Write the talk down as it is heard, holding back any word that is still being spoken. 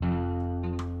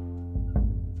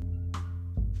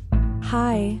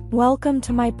Hi, welcome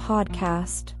to my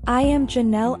podcast. I am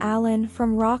Janelle Allen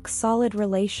from Rock Solid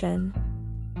Relation.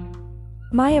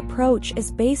 My approach is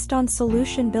based on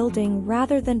solution building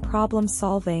rather than problem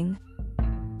solving.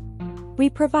 We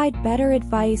provide better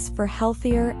advice for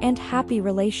healthier and happy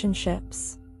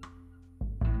relationships,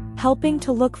 helping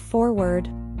to look forward.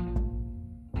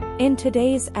 In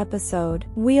today's episode,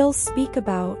 we'll speak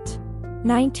about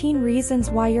 19 reasons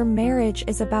why your marriage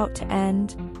is about to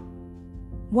end.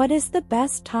 What is the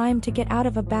best time to get out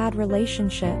of a bad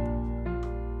relationship?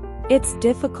 It's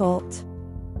difficult.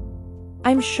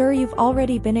 I'm sure you've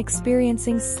already been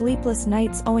experiencing sleepless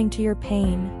nights owing to your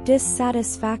pain,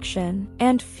 dissatisfaction,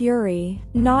 and fury,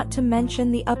 not to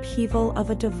mention the upheaval of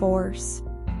a divorce.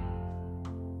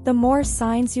 The more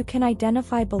signs you can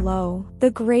identify below,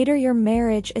 the greater your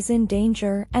marriage is in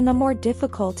danger and the more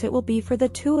difficult it will be for the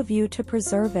two of you to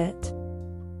preserve it.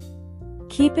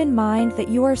 Keep in mind that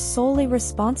you are solely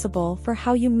responsible for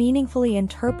how you meaningfully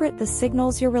interpret the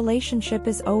signals your relationship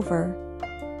is over.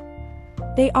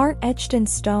 They aren't etched in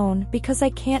stone because I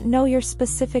can't know your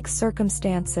specific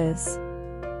circumstances.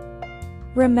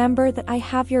 Remember that I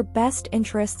have your best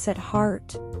interests at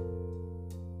heart.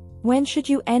 When should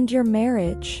you end your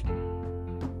marriage?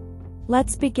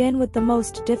 Let's begin with the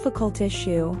most difficult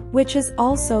issue, which is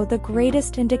also the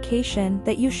greatest indication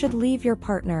that you should leave your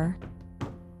partner.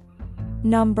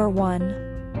 Number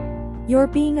 1. You're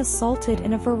being assaulted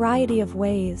in a variety of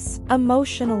ways,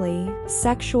 emotionally,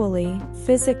 sexually,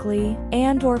 physically,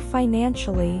 and/or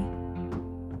financially.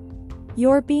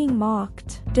 You're being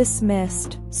mocked,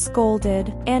 dismissed,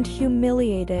 scolded, and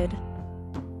humiliated.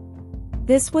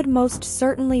 This would most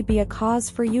certainly be a cause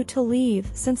for you to leave,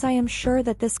 since I am sure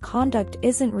that this conduct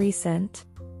isn't recent.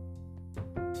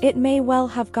 It may well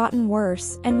have gotten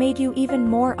worse and made you even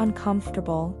more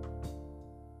uncomfortable.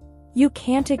 You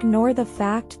can't ignore the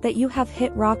fact that you have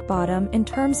hit rock bottom in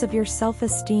terms of your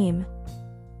self-esteem.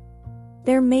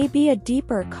 There may be a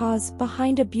deeper cause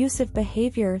behind abusive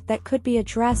behavior that could be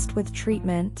addressed with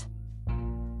treatment.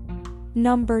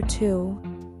 Number 2.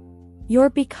 You're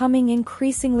becoming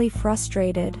increasingly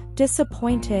frustrated,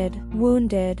 disappointed,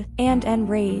 wounded, and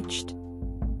enraged.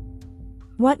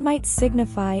 What might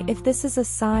signify if this is a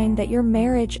sign that your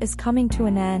marriage is coming to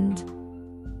an end?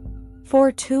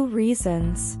 For 2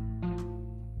 reasons.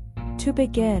 To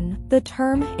begin, the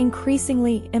term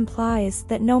increasingly implies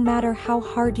that no matter how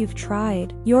hard you've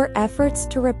tried, your efforts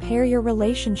to repair your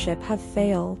relationship have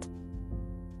failed.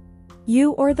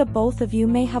 You or the both of you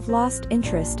may have lost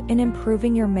interest in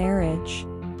improving your marriage.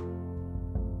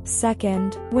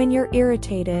 Second, when you're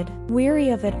irritated, weary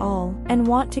of it all, and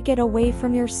want to get away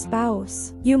from your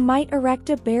spouse, you might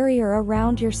erect a barrier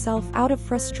around yourself out of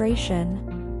frustration,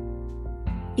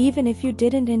 even if you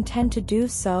didn't intend to do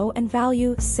so and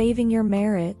value saving your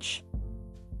marriage.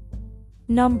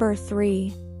 Number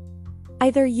 3.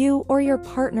 Either you or your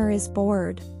partner is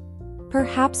bored.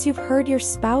 Perhaps you've heard your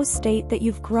spouse state that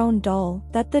you've grown dull,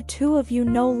 that the two of you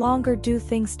no longer do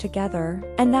things together,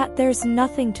 and that there's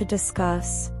nothing to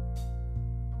discuss.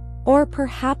 Or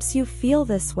perhaps you feel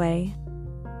this way.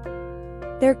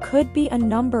 There could be a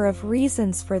number of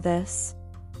reasons for this.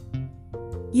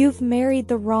 You've married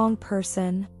the wrong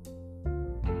person.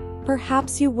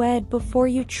 Perhaps you wed before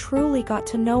you truly got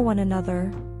to know one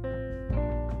another.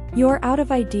 You're out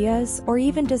of ideas or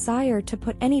even desire to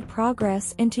put any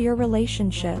progress into your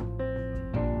relationship.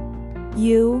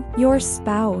 You, your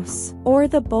spouse, or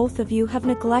the both of you have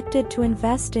neglected to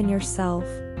invest in yourself.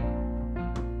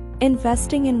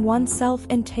 Investing in oneself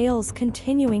entails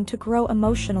continuing to grow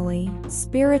emotionally,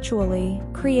 spiritually,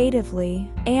 creatively,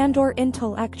 and/or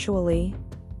intellectually.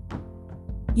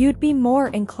 You'd be more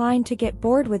inclined to get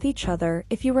bored with each other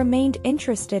if you remained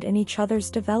interested in each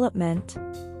other's development.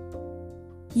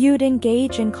 You'd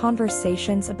engage in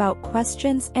conversations about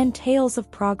questions and tales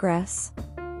of progress.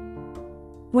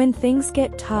 When things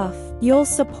get tough, you'll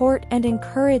support and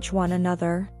encourage one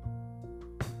another.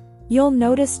 You'll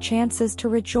notice chances to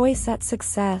rejoice at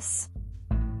success.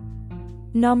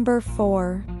 Number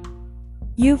 4.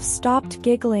 You've stopped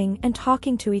giggling and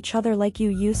talking to each other like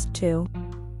you used to.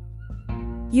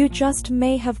 You just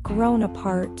may have grown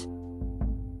apart.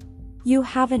 You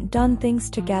haven't done things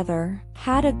together,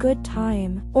 had a good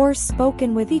time, or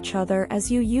spoken with each other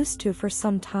as you used to for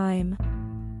some time.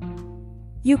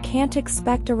 You can't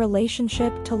expect a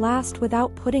relationship to last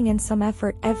without putting in some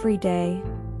effort every day.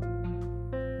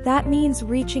 That means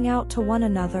reaching out to one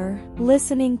another,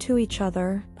 listening to each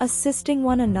other, assisting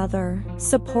one another,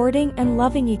 supporting and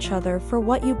loving each other for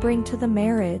what you bring to the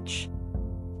marriage.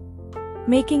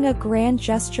 Making a grand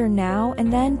gesture now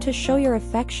and then to show your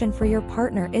affection for your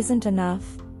partner isn't enough.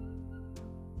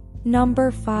 Number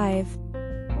 5.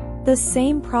 The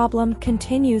same problem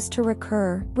continues to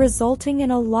recur, resulting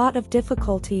in a lot of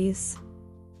difficulties.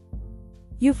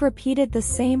 You've repeated the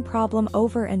same problem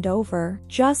over and over,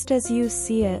 just as you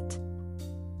see it.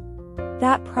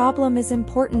 That problem is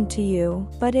important to you,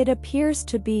 but it appears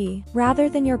to be, rather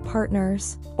than your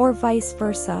partner's, or vice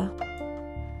versa.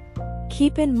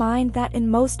 Keep in mind that in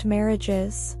most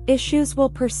marriages, issues will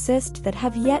persist that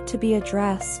have yet to be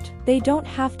addressed. They don't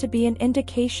have to be an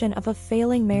indication of a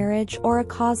failing marriage or a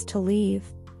cause to leave.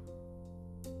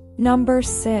 Number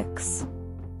 6.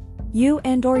 You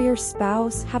and/or your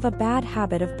spouse have a bad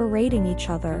habit of berating each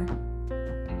other.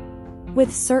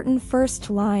 With certain first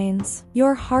lines,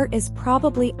 your heart is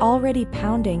probably already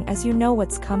pounding as you know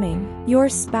what's coming. Your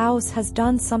spouse has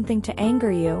done something to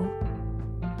anger you.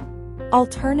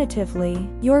 Alternatively,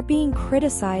 you're being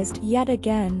criticized yet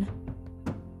again.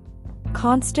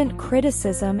 Constant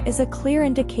criticism is a clear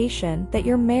indication that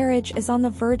your marriage is on the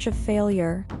verge of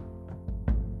failure.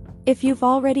 If you've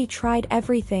already tried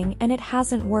everything and it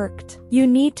hasn't worked, you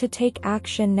need to take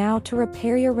action now to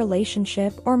repair your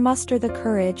relationship or muster the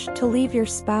courage to leave your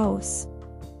spouse.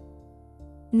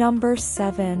 Number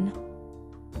 7.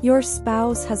 Your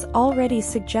spouse has already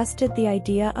suggested the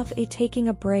idea of taking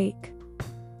a break.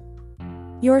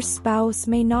 Your spouse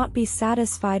may not be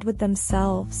satisfied with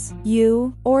themselves,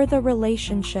 you, or the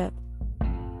relationship.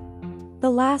 The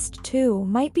last two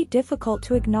might be difficult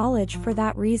to acknowledge for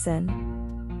that reason.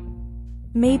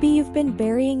 Maybe you've been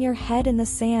burying your head in the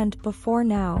sand before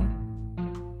now.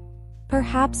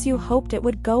 Perhaps you hoped it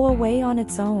would go away on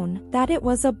its own, that it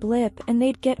was a blip and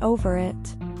they'd get over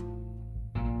it.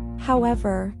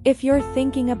 However, if you're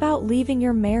thinking about leaving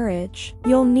your marriage,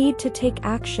 you'll need to take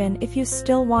action if you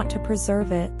still want to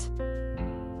preserve it.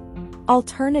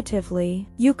 Alternatively,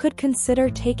 you could consider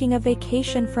taking a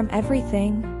vacation from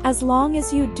everything, as long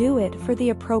as you do it for the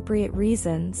appropriate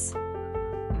reasons.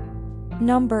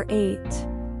 Number 8.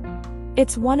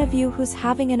 It's one of you who's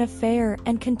having an affair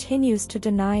and continues to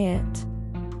deny it.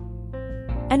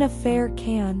 An affair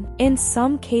can, in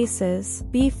some cases,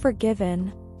 be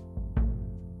forgiven.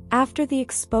 After the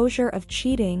exposure of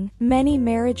cheating, many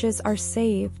marriages are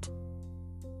saved.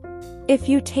 If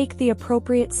you take the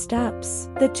appropriate steps,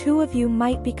 the two of you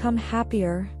might become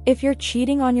happier. If you're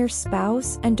cheating on your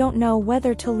spouse and don't know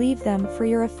whether to leave them for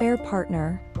your affair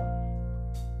partner,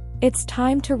 it's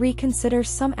time to reconsider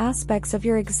some aspects of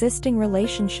your existing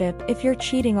relationship. If you're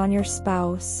cheating on your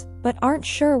spouse, but aren't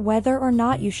sure whether or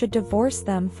not you should divorce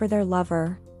them for their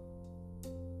lover.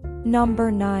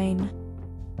 Number 9.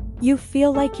 You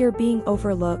feel like you're being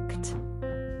overlooked.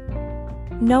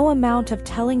 No amount of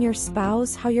telling your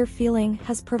spouse how you're feeling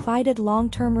has provided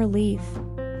long-term relief.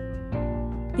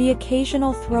 The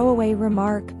occasional throwaway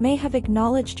remark may have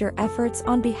acknowledged your efforts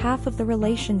on behalf of the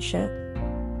relationship.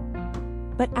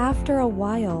 But after a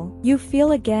while, you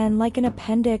feel again like an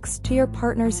appendix to your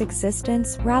partner's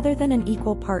existence rather than an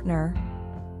equal partner.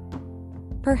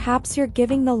 Perhaps you're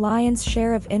giving the lion's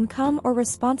share of income or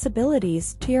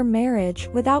responsibilities to your marriage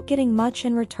without getting much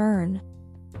in return.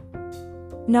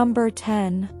 Number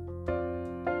 10.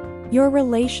 Your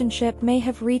relationship may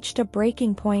have reached a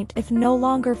breaking point if no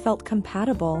longer felt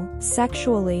compatible,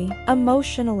 sexually,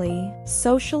 emotionally,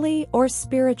 socially, or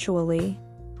spiritually.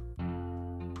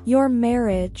 Your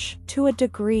marriage, to a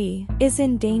degree, is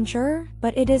in danger,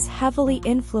 but it is heavily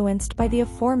influenced by the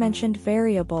aforementioned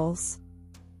variables.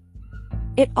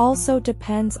 It also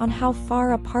depends on how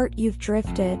far apart you've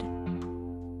drifted.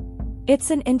 It's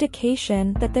an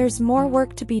indication that there's more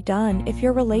work to be done if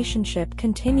your relationship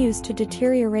continues to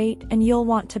deteriorate and you'll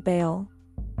want to bail.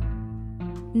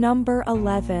 Number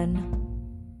 11.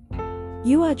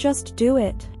 You just do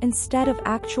it, instead of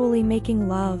actually making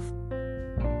love.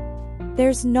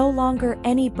 There's no longer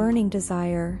any burning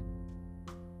desire.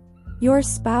 Your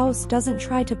spouse doesn't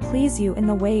try to please you in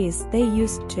the ways they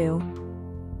used to.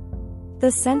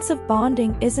 The sense of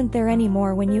bonding isn't there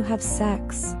anymore when you have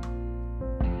sex.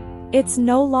 It's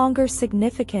no longer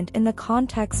significant in the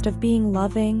context of being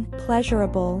loving,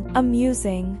 pleasurable,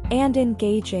 amusing, and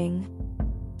engaging.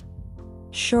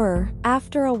 Sure,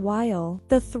 after a while,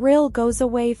 the thrill goes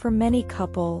away for many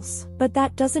couples, but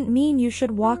that doesn't mean you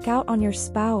should walk out on your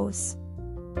spouse.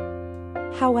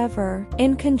 However,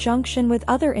 in conjunction with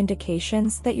other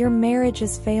indications that your marriage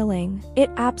is failing, it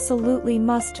absolutely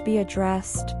must be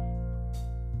addressed.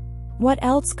 What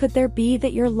else could there be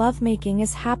that your lovemaking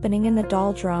is happening in the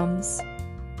doldrums?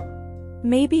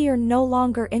 Maybe you're no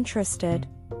longer interested.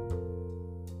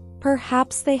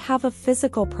 Perhaps they have a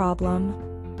physical problem.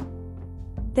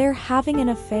 They're having an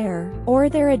affair, or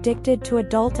they're addicted to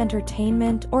adult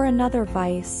entertainment or another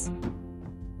vice.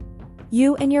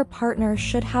 You and your partner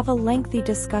should have a lengthy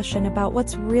discussion about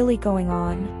what's really going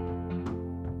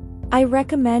on. I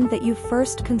recommend that you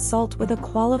first consult with a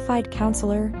qualified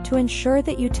counselor to ensure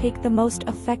that you take the most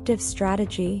effective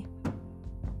strategy.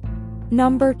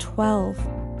 Number 12.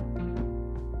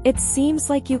 It seems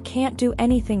like you can't do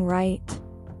anything right.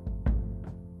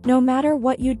 No matter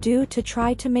what you do to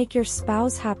try to make your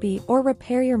spouse happy or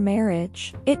repair your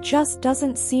marriage, it just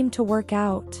doesn't seem to work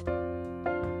out.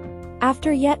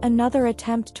 After yet another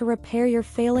attempt to repair your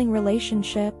failing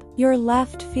relationship, you're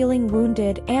left feeling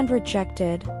wounded and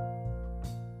rejected.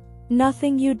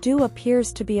 Nothing you do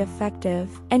appears to be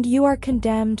effective, and you are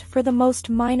condemned for the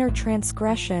most minor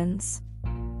transgressions.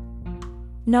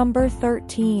 Number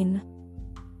 13.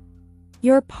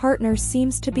 Your partner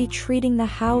seems to be treating the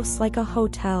house like a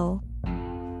hotel.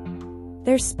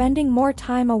 They're spending more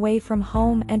time away from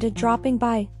home and dropping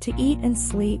by to eat and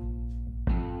sleep.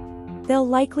 They'll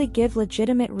likely give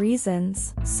legitimate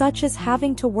reasons, such as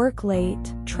having to work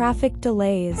late, traffic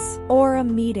delays, or a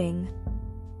meeting.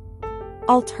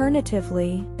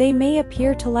 Alternatively, they may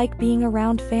appear to like being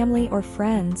around family or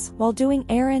friends while doing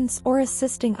errands or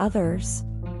assisting others.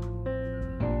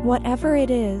 Whatever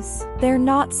it is, they're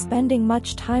not spending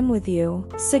much time with you,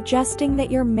 suggesting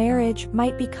that your marriage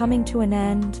might be coming to an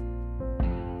end.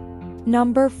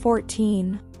 Number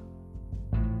 14.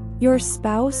 Your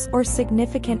spouse or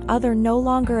significant other no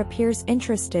longer appears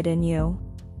interested in you.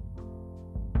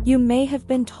 You may have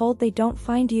been told they don't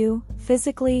find you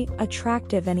physically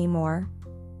attractive anymore.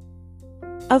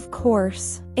 Of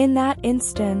course, in that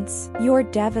instance, you're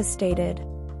devastated.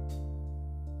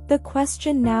 The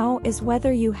question now is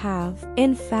whether you have,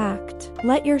 in fact,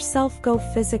 let yourself go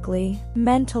physically,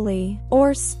 mentally,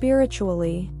 or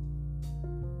spiritually.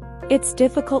 It's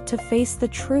difficult to face the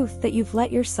truth that you've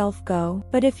let yourself go,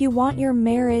 but if you want your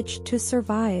marriage to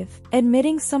survive,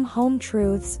 admitting some home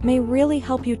truths may really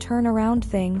help you turn around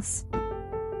things.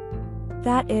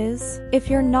 That is, if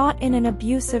you're not in an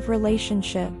abusive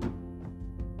relationship.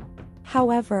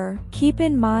 However, keep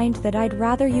in mind that I'd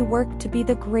rather you work to be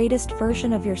the greatest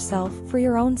version of yourself for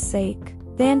your own sake,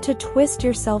 than to twist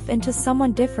yourself into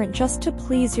someone different just to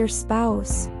please your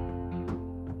spouse.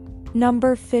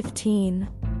 Number 15.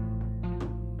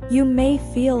 You may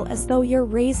feel as though you're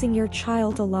raising your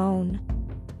child alone.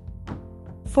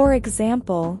 For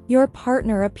example, your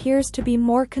partner appears to be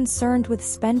more concerned with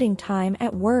spending time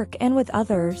at work and with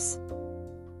others.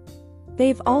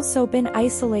 They've also been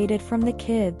isolated from the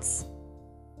kids.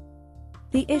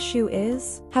 The issue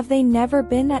is, have they never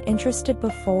been that interested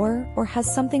before, or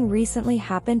has something recently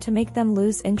happened to make them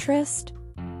lose interest?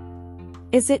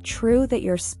 Is it true that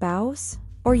your spouse,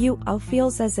 or you,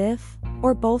 feels as if,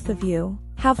 or both of you,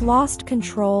 have lost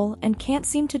control and can't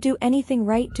seem to do anything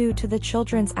right due to the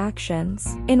children's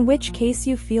actions, in which case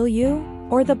you feel you,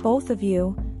 or the both of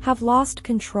you, have lost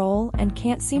control and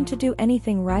can't seem to do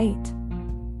anything right?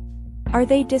 Are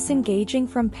they disengaging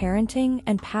from parenting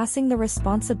and passing the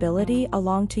responsibility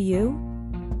along to you?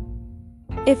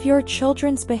 If your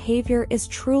children's behavior is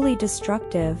truly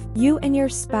destructive, you and your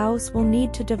spouse will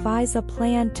need to devise a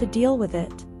plan to deal with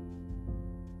it.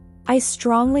 I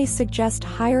strongly suggest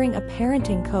hiring a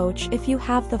parenting coach if you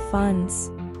have the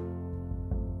funds.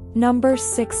 Number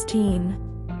 16.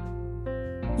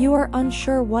 You are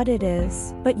unsure what it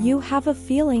is, but you have a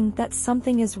feeling that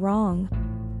something is wrong.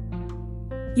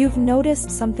 You've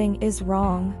noticed something is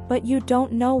wrong, but you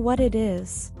don't know what it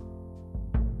is.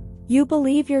 You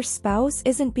believe your spouse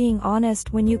isn't being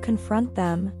honest when you confront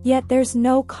them, yet there's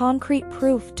no concrete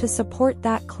proof to support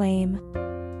that claim.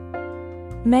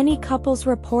 Many couples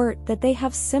report that they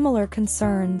have similar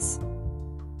concerns.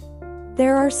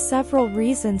 There are several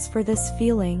reasons for this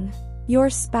feeling. Your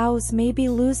spouse may be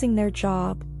losing their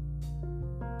job.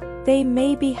 They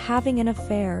may be having an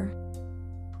affair.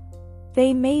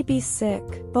 They may be sick,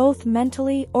 both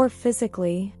mentally or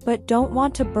physically, but don't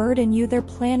want to burden you. They're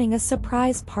planning a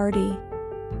surprise party.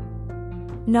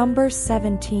 Number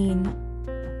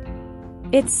 17.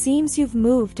 It seems you've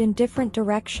moved in different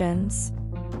directions.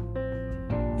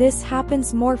 This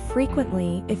happens more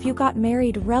frequently if you got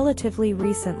married relatively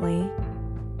recently.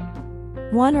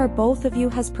 One or both of you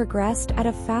has progressed at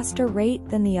a faster rate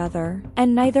than the other,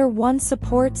 and neither one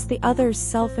supports the other's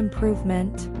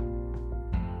self-improvement.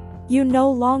 You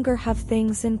no longer have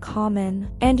things in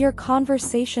common, and your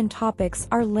conversation topics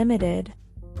are limited.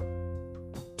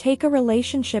 Take a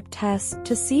relationship test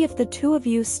to see if the two of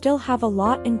you still have a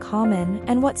lot in common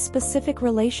and what specific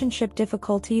relationship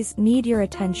difficulties need your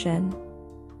attention.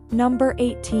 Number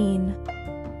 18.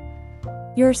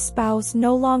 Your spouse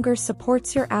no longer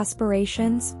supports your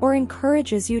aspirations or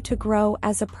encourages you to grow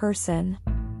as a person.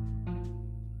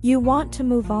 You want to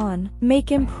move on,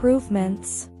 make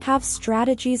improvements, have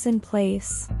strategies in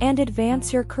place, and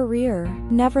advance your career.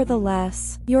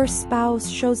 Nevertheless, your spouse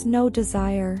shows no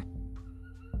desire.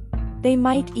 They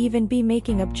might even be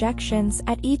making objections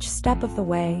at each step of the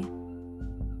way.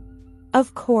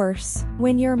 Of course,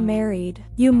 when you're married,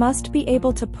 you must be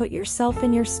able to put yourself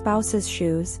in your spouse's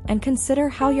shoes and consider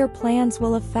how your plans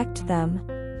will affect them.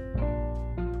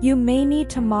 You may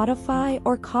need to modify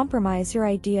or compromise your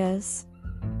ideas.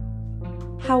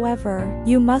 However,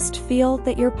 you must feel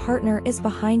that your partner is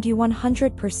behind you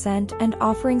 100% and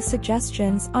offering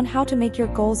suggestions on how to make your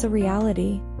goals a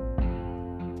reality.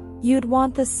 You'd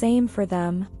want the same for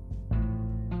them.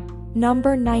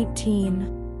 Number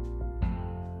 19.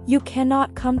 You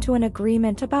cannot come to an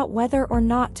agreement about whether or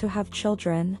not to have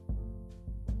children.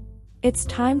 It's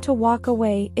time to walk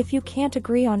away if you can't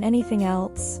agree on anything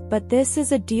else, but this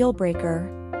is a deal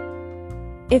breaker.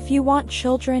 If you want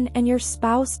children and your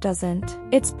spouse doesn't,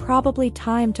 it's probably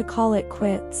time to call it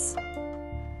quits.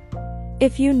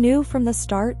 If you knew from the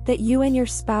start that you and your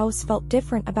spouse felt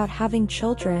different about having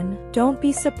children, don't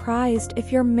be surprised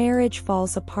if your marriage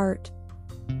falls apart.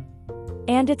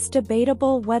 And it's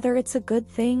debatable whether it's a good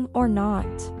thing or not.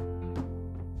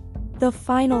 The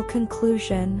final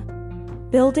conclusion.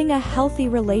 Building a healthy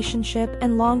relationship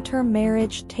and long-term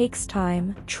marriage takes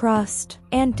time, trust,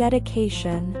 and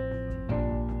dedication.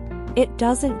 It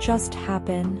doesn't just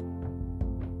happen.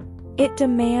 It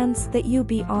demands that you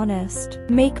be honest,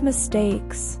 make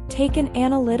mistakes, take an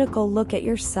analytical look at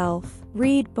yourself,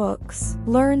 read books,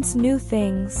 learn new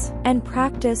things, and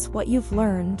practice what you've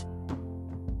learned.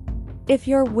 If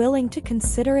you're willing to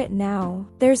consider it now,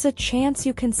 there's a chance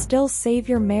you can still save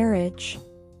your marriage.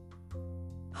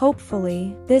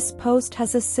 Hopefully, this post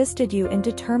has assisted you in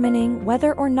determining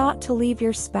whether or not to leave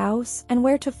your spouse and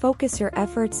where to focus your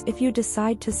efforts if you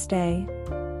decide to stay.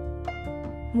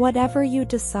 Whatever you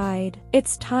decide,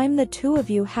 it's time the two of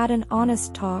you had an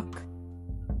honest talk.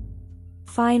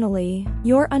 Finally,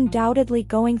 you're undoubtedly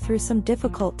going through some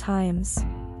difficult times.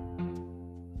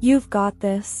 You've got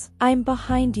this. I'm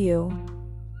behind you.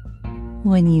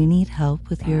 When you need help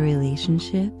with your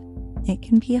relationship, it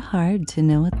can be hard to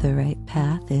know what the right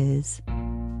path is.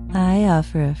 I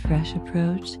offer a fresh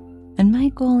approach, and my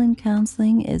goal in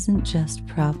counseling isn't just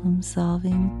problem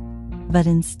solving, but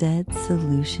instead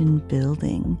solution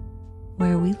building,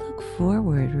 where we look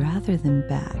forward rather than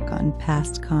back on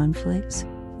past conflicts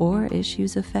or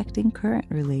issues affecting current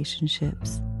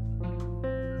relationships.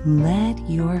 Let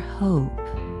your hope,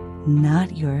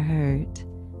 not your hurt,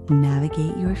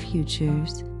 navigate your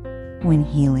futures when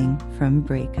healing from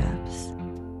breakups.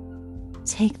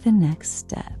 Take the next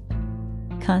step.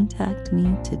 Contact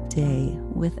me today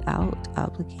without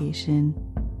obligation.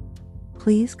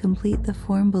 Please complete the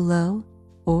form below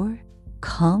or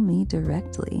call me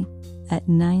directly at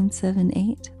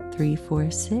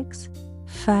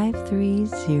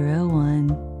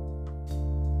 978-346-5301.